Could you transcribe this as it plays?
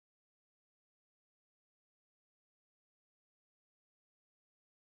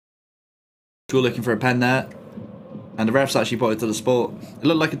Cool looking for a pen there. And the refs actually brought it to the sport. It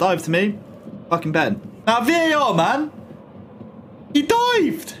looked like a dive to me. Fucking pen. Now VAR, man. He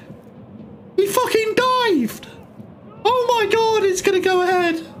dived. He fucking dived. Oh my god, it's going to go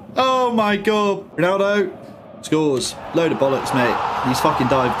ahead. Oh my god. Ronaldo scores. Load of bollocks, mate. He's fucking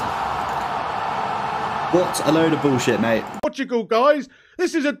dived. What a load of bullshit, mate. Portugal, guys.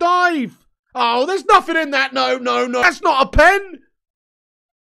 This is a dive. Oh, there's nothing in that. No. That's not a pen.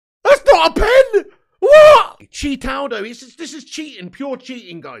 That's not a pen. What? Cheataldo. This is cheating. Pure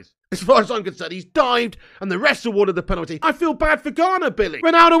cheating, guys. As far as I'm concerned, he's dived and the refs awarded the penalty. I feel bad for Ghana, Billy.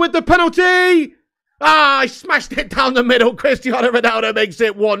 Ronaldo with the penalty. Ah, he smashed it down the middle. Cristiano Ronaldo makes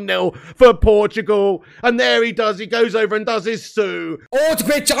it 1-0 for Portugal. And there he does. He goes over and does his Sue. Oh, it's a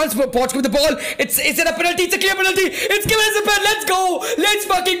great chance for Portugal with the ball. Is it a penalty? It's a clear penalty. It's given as a pen. Let's go. Let's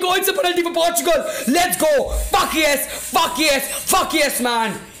fucking go. It's a penalty for Portugal. Let's go. Fuck yes. Fuck yes. Fuck yes,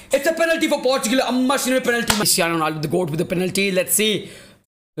 man. It's a penalty for Portugal. A must-win penalty. Cristiano Ronaldo, the goat with the penalty. Let's see.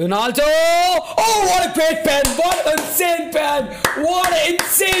 Ronaldo! Oh, what a great pen! What an insane pen! What an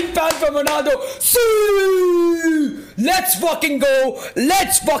insane pen from Ronaldo! Let's fucking go!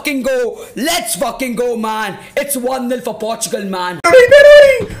 Let's fucking go! Let's fucking go, man! It's 1-0 for Portugal, man.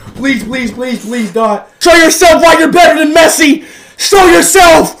 Please, God. Show yourself why you're better than Messi! Show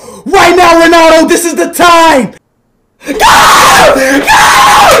yourself! Right now, Ronaldo, this is the time! Go! Go!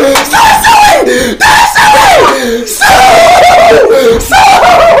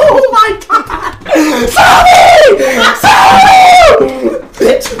 Oh my god!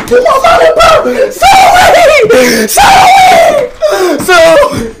 Bitch!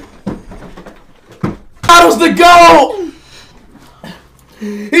 Ronaldo's the GOAT!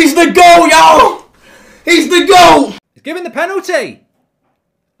 He's the GOAT, y'all! He's the GOAT! He's giving the penalty!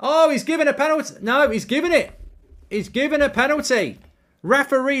 Oh, he's giving a penalty. No, he's giving it. He's given a penalty.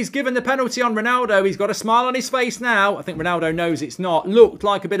 Referee's given the penalty on Ronaldo. He's got a smile on his face now. I think Ronaldo knows it's not. Looked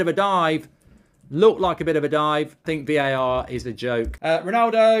like a bit of a dive. I think VAR is a joke.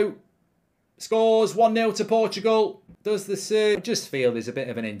 Ronaldo scores 1-0 to Portugal. Does the serve. I just feel there's a bit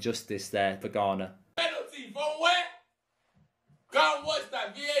of an injustice there for Ghana. Penalty for what? Can't watch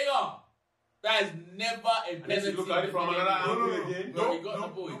that VAR. That is never a penalty. Look at it from another angle again. No, he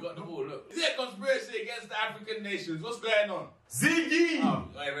got the ball, look. Is it a conspiracy against the African nations? What's going on? Ziggy!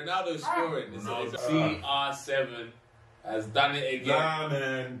 Ronaldo's scoring. CR7 has done it again. Nah,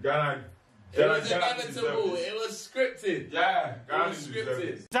 man. Ghana. It was inevitable. It was scripted. Yeah, it was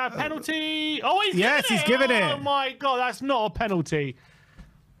scripted. Is that a penalty? Oh, he's given it. Oh my god, that's not a penalty.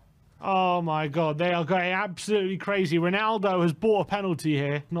 Oh my god, they are going absolutely crazy. Ronaldo has bought a penalty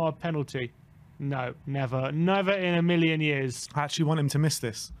here. Not a penalty. No, never in a million years. I actually want him to miss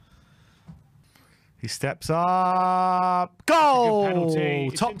this. He steps up. Goal! Penalty.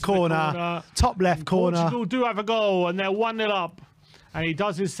 Top corner. Top left corner. Portugal do have a goal, and they're 1-0 up. And he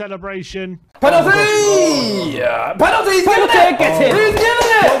does his celebration. Penalty! Yeah. Penalty! Get in! He's giving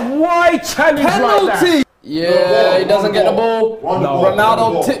it! Why challenge like that? Yeah, he doesn't get the ball.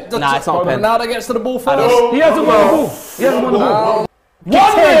 Ronaldo tipped the it's not a pen. Ronaldo gets to the ball first. He hasn't won the ball. He hasn't won the ball.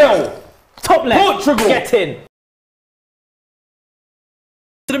 1-0! Top left. Portugal. Get in.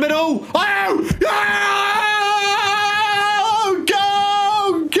 To the middle. Oh!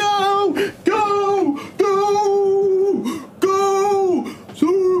 Go!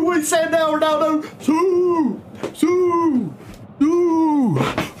 Sue! We said now, Ronaldo. Sue!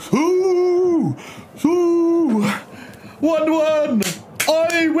 1-1.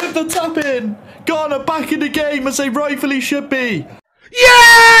 Oi, with the tap in. Ghana back in the game as they rightfully should be.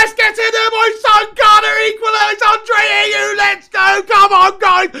 Yes! Get in there, my son! Ghana equalise! Andre Ayew, let's go! Come on,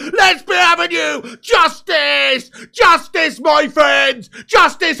 guys! Let's be having you! Justice! Justice, my friends!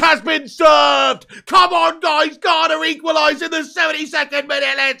 Justice has been served! Come on, guys! Ghana equalise in the 72nd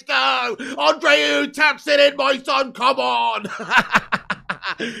minute! Let's go! Andre Ayew taps it in, my son! Come on!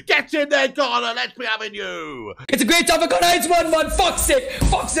 Get in there, Ghana! Let's be having you! It's a great job for Ghana. It's 1-1. Fuck's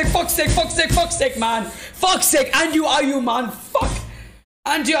sake, man. Fuck's sake. And you are you, man. Fuck.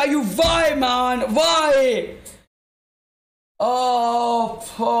 And you are you. Why, man? Why?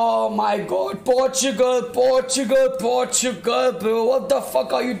 Oh my God. Portugal, bro. What the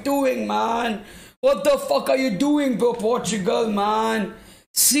fuck are you doing, man? What the fuck are you doing, bro? Portugal, man.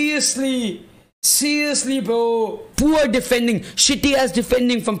 Seriously, bro. Poor defending, shitty ass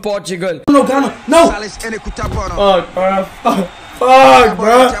defending from Portugal. No, Ghana, no! Fuck,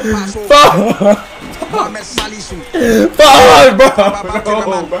 bro. Fuck, bro.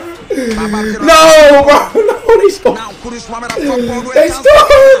 No, bro. No, they scored. They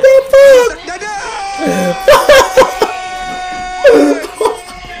scored.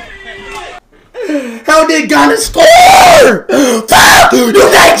 score! Fuck! You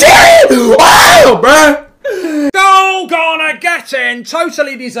Nigerian! Wow, bruh! Goal, Ghana, get in.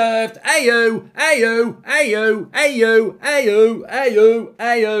 Totally deserved. Ayo, ayo, ayo, ayo, ayo, ayo,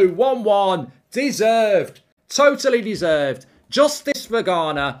 ayo. 1-1. Deserved. Totally deserved. Justice for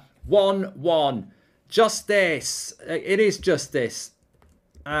Ghana. 1-1. Justice. It is justice.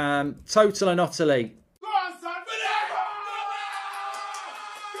 Total and utterly.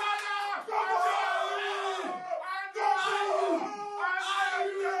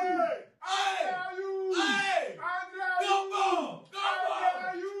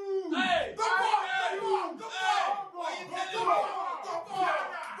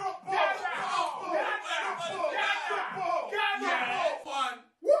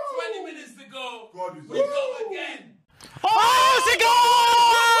 We go again. Oh, it's a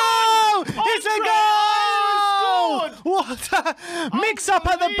goal! It's a goal! What a mix-up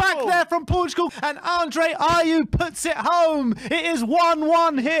at the back there from Portugal, and Andre Ayew puts it home. It is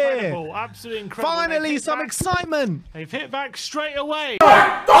 1-1 here. Incredible, absolutely incredible. Finally, some excitement. They've hit back straight away.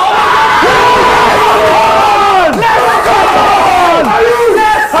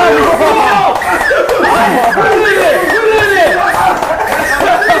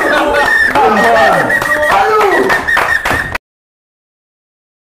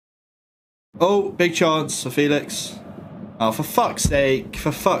 Oh, big chance for Felix. Oh, for fuck's sake.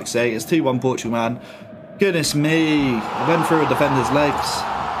 It's 2-1 Portugal, man. Goodness me. I went through a defender's legs.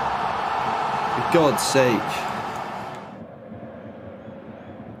 For God's sake.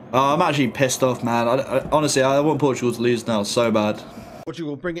 Oh, I'm actually pissed off, man. Honestly, I want Portugal to lose now so bad.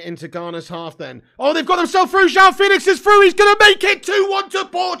 Portugal bring it into Ghana's half then. Oh, they've got themselves through. João Felix is through. He's going to make it 2-1 to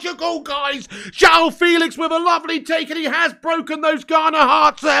Portugal, guys. João Felix with a lovely take, and he has broken those Ghana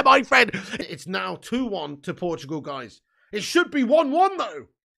hearts there, my friend. It's now 2-1 to Portugal, guys. It should be 1-1, though,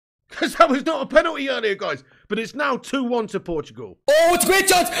 because that was not a penalty earlier, guys. But it's now 2-1 to Portugal. Oh, it's a great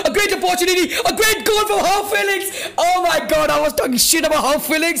chance, a great opportunity, a great goal from João Felix. Oh my God, I was talking shit about João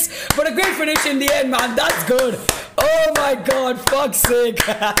Felix, but a great finish in the end, man. That's good. Oh my God, fuck's sake.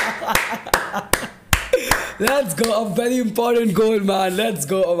 Let's go, a very important goal, man. Let's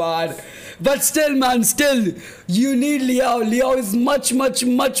go, man. But still, man, still, you need Leao. Leao is much, much,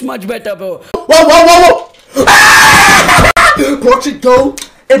 much, much better, bro. Whoa! Portugal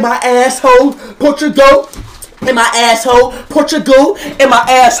in my asshole. Portugal in my asshole. Portugal in my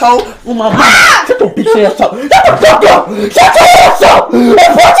asshole. Oh my God. Shut your bitch ass up. Shut the fuck up. Shut your ass up.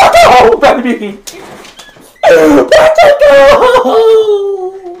 Portugal, baby. Portugal.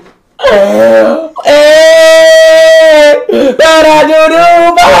 Para do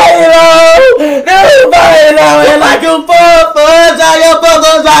bailo, é like um fofo, joga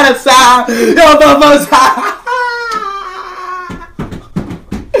fogo, joga sal, joga fogo,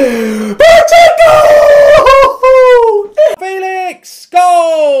 Portugal! Felix!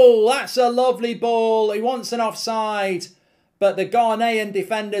 Goal! That's a lovely ball. He wants an offside, but the Ghanaian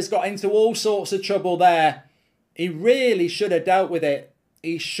defender's got into all sorts of trouble there. He really should have dealt with it.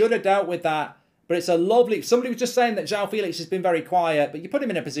 He should have dealt with that. But it's a lovely... Somebody was just saying that João Felix has been very quiet, but you put him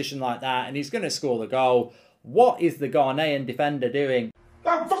in a position like that and he's going to score the goal. What is the Ghanaian defender doing?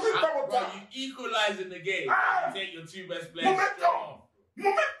 Bro, you equalising the game. You take your two best players.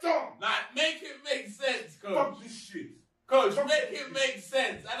 Momentum! Like, make it make sense, coach. Fuck this shit. Coach, make it make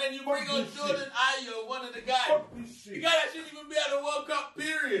sense. And then you bring on Jordan Ayew, one of the guys. Fuck this shit. The guy that shouldn't even be at the World Cup,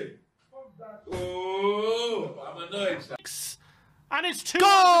 period. Fuck that. Oh, I'm annoyed. And it's 2-1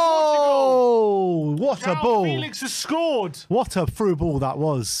 Goal! to Portugal. What a ball. Felix has scored. What a through ball that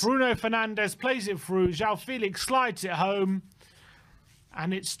was. Bruno Fernandes plays it through. João Felix slides it home.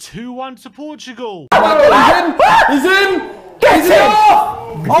 And it's 2-1 to Portugal. He's in! Get it off!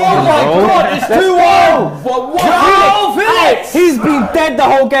 Oh my God, it's 2-1! João Felix! He's been dead the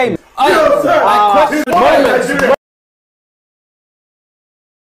whole game.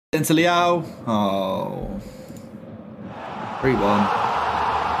 Into Leao. Oh. 3-1.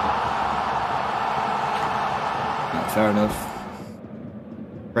 Fair enough.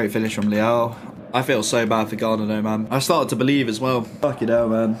 Great finish from Leao. I feel so bad for Ghana though, man. I started to believe as well. Fuck it hell,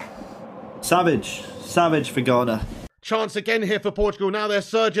 man. Savage. Savage for Ghana. Chance again here for Portugal. Now they're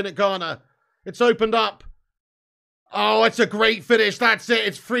surging at Ghana. It's opened up. Oh, it's a great finish. That's it.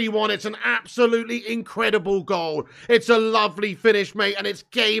 It's 3-1. It's an absolutely incredible goal. It's a lovely finish, mate. And it's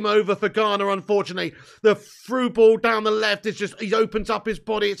game over for Ghana, unfortunately. The through ball down the left is just, he opens up his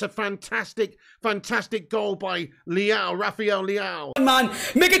body. It's a fantastic, fantastic goal by Rafael Leao. Man,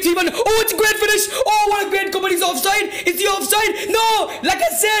 make it even. Oh, it's a great finish. Oh, what a great goal. But he's offside. Is he offside? No. Like I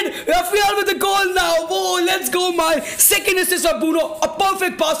said, Rafael with the goal now. Oh, let's go, man. Second assist from Bruno. A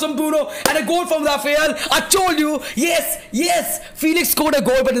perfect pass from Bruno. And a goal from Rafael. I told you. Yes. Felix scored a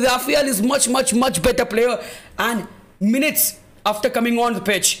goal, but Rafael is much better player. And minutes after coming on the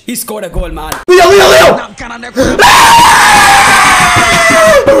pitch, he scored a goal, man. Leo!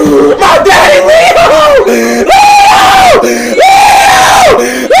 My daddy, Leo!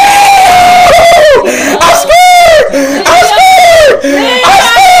 I scored!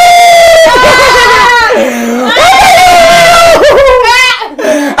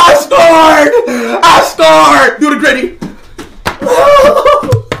 Do the gritty.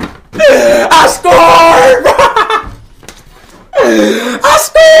 I scored!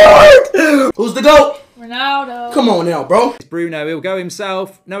 Who's the GOAT? Ronaldo. Come on now, bro. It's Bruno. He'll go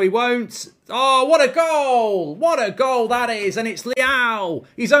himself. No, he won't. Oh, what a goal! What a goal that is. And it's Leao.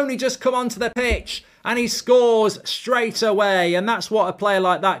 He's only just come onto the pitch and he scores straight away. And that's what a player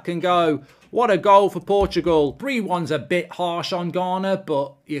like that can go. What a goal for Portugal. 3-1's a bit harsh on Ghana,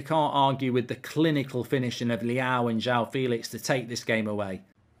 but you can't argue with the clinical finishing of Leao and João Felix to take this game away.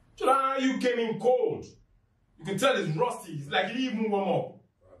 You came in cold. You can tell it's rusty. It's like he didn't even warm up.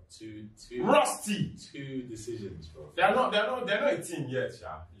 Two rusty. Two decisions, bro. They're not a team yet,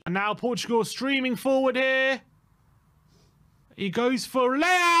 yeah. And now Portugal streaming forward here. He goes for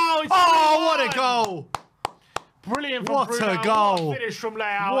Leao. Oh, what a goal! Brilliant from What Bruno. a goal! What a finish from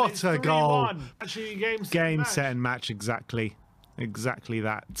Leao. What a goal! Actually, Game, set, and match. Exactly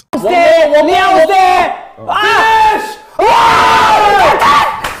that. Leao's there! Finish!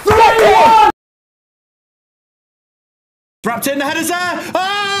 Wrapped in, the header's there!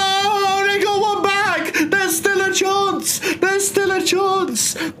 Oh, they got one back! There's still a chance! There's still a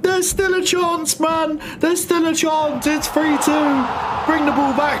chance! There's still a chance, man! There's still a chance! It's 3-2! Bring the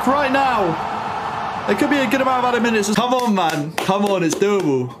ball back right now! It could be a good amount of other minutes. Come on, man! Come on, it's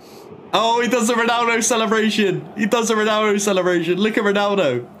doable. Oh, he does the Ronaldo celebration! He does the Ronaldo celebration! Look at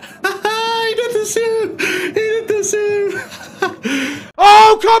Ronaldo! He did the sue! He did the sue!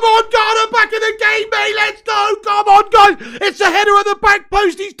 Oh, come on, Ghana, back in the game, mate. Let's go. Come on, guys. It's the header of the back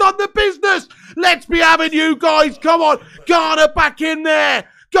post. He's done the business. Let's be having you guys. Come on. Ghana back in there.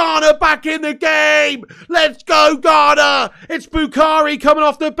 Ghana back in the game. Let's go, Ghana. It's Bukhari coming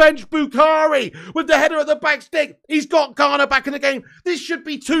off the bench. Bukhari with the header of the back stick. He's got Ghana back in the game. This should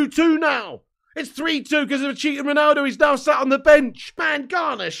be 2-2 now. It's 3-2 because of a cheating Ronaldo. He's now sat on the bench. Man,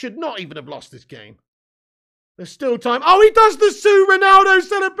 Ghana should not even have lost this game. There's still time. Oh, he does the Sue Ronaldo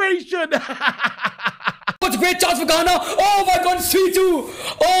celebration. What's a great chance for Ghana. Oh my God, it's 3-2.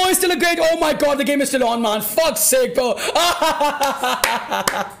 Oh, it's still a great. Oh my God, the game is still on, man. Fuck's sake, bro.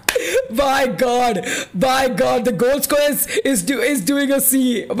 My God, the goal scorer is doing a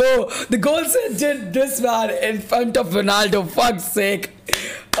C, bro. The goal scorer did this, man, in front of Ronaldo. Fuck's sake.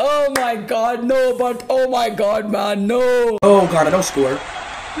 Oh my God, no, but oh my God, man, no. Oh, Ghana, don't score.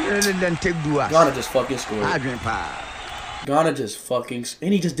 Ghana just fucking scored. Ghana just fucking...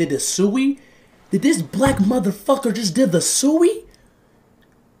 And he just did the suey? Did this black motherfucker just did the suey?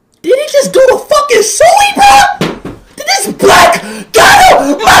 Did he just do the fucking suey, bro? Did this black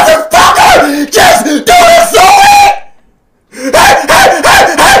Ghana motherfucker just do the suey? Hey!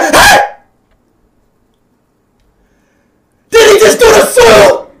 Did he just do the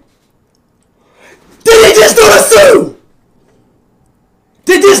sue? Did he just do the sue?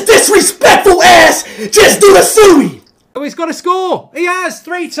 Did this disrespectful ass just do the suey? Oh, he's got to score. He has.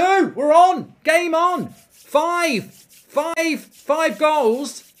 3-2. We're on. Game on. Five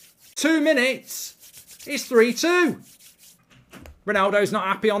goals. 2 minutes. It's 3-2. Ronaldo's not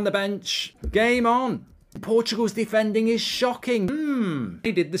happy on the bench. Game on. Portugal's defending is shocking.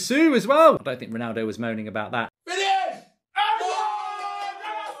 He did the Sue as well. I don't think Ronaldo was moaning about that. Finish!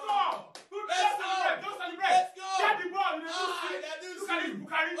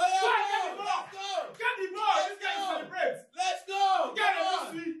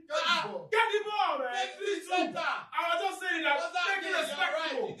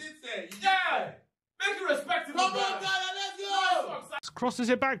 Crosses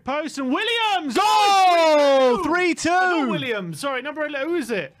it back post and Williams! Oh, 3-2! Not Williams, sorry, number 11, who is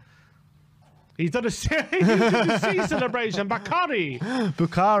it? He's done a C celebration, Bukhari. And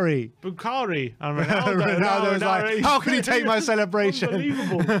Ronaldo. Ronaldo's like, how can he take my celebration?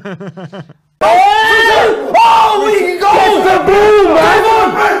 Unbelievable. Oh, we can go! It's the boom, man!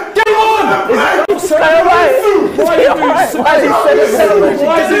 Get on! Why are you doing Sue?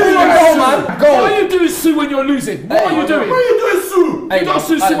 Why are you doing Sue when you're losing? What are you doing? Why are you doing Sue? You don't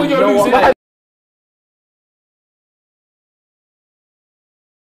Sue when you're losing.